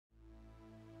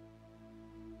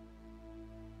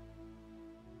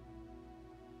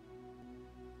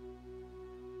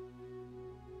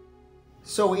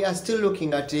So we are still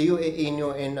looking at the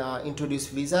UAE and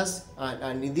introduced visas,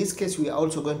 and in this case we are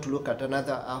also going to look at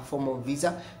another form of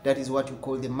visa, that is what we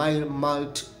call the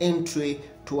mild entry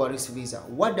tourist visa.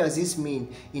 What does this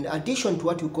mean? In addition to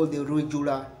what we call the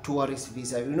regular tourist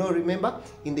visa, remember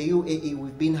in the UAE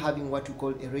we've been having what we call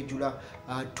a regular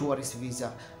tourist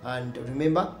visa, and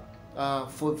remember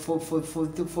for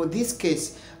this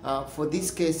case,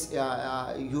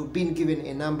 you've been given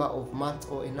a number of months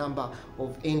or a number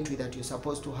of entry that you're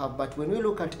supposed to have. But when we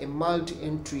look at a mild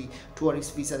entry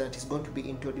tourist visa that is going to be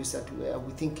introduced, that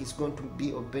we think is going to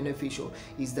be of beneficial,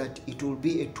 is that it will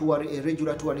be a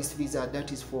regular tourist visa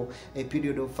that is for a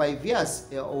period of 5 years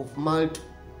of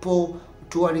multiple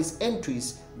tourist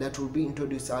entries that will be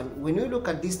introduced. And when we look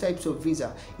at these types of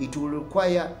visa, it will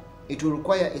require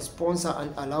a sponsor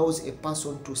and allows a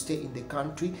person to stay in the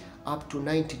country up to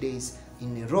 90 days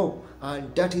in a row,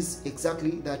 and that is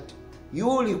exactly that. You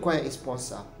will require a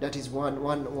sponsor. That is one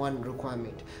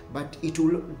requirement, but it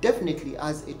will definitely,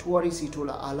 as a tourist, it will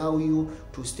allow you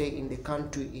to stay in the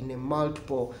country in a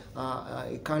multiple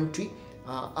country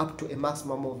up to a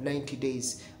maximum of 90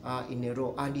 days in a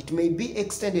row, and it may be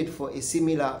extended for a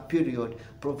similar period,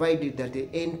 provided that the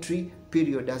entry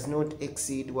period does not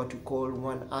exceed what we call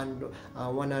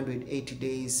 180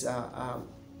 days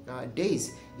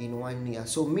days in 1 year.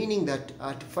 So meaning that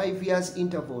at 5 years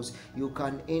intervals you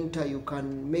can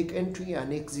make entry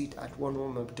and exit at one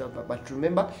moment. But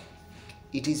remember,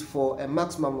 it is for a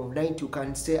maximum of 90. You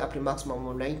can stay up to a maximum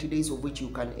of 90 days, of which you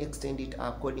can extend it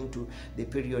according to the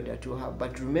period that you have.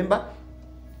 But remember,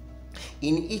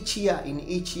 in each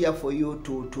year for you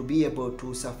to be able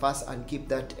to surpass and keep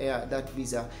that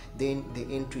visa, then the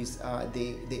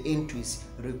entries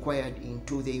required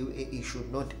into the UAE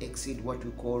should not exceed what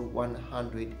we call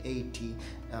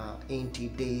 180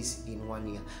 days in 1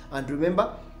 year. And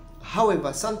remember,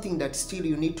 however, something that still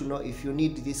you need to know, if you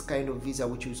need this kind of visa,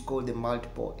 which is called the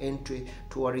multiple entry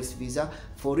tourist visa,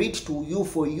 for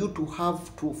you to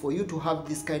have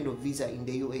this kind of visa in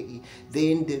the UAE,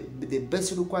 then the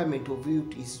best requirement of you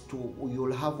is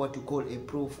you'll have what you call a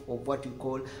proof of what you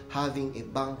call having a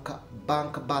bank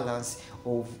balance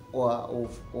of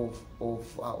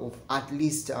at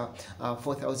least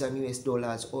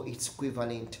 $4,000 or its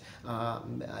equivalent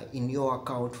in your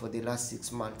account for the last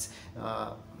 6 months.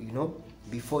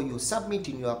 Before you submit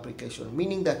in your application,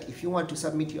 meaning that if you want to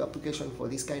submit your application for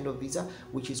this kind of visa,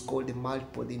 which is called the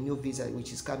new visa,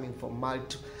 which is coming from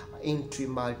mild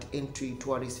entry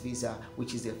tourist visa,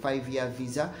 which is a 5-year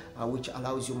visa, which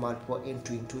allows you multiple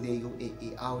entry into the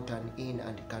UAE out and in,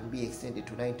 and can be extended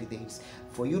to 90 days.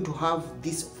 For you to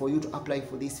apply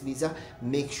for this visa,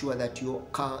 make sure that your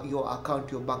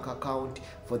bank account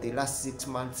for the last 6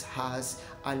 months has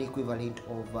an equivalent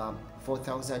of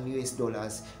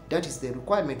 $4,000. That is the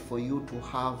requirement for you to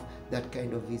have that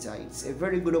kind of visa. It's a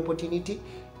very good opportunity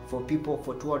for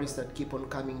tourists that keep on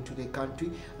coming to the country,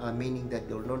 meaning that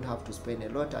they'll not have to spend a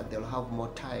lot and they'll have more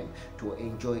time to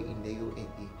enjoy in the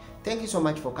UAE. Thank you so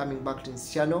much for coming back to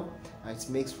this channel. It's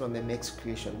Mex from the Mex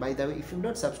Creation. By the way, if you've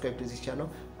not subscribed to this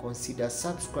channel, consider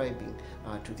subscribing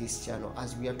to this channel,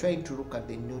 as we are trying to look at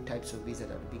the new types of visa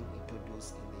that are being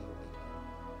introduced in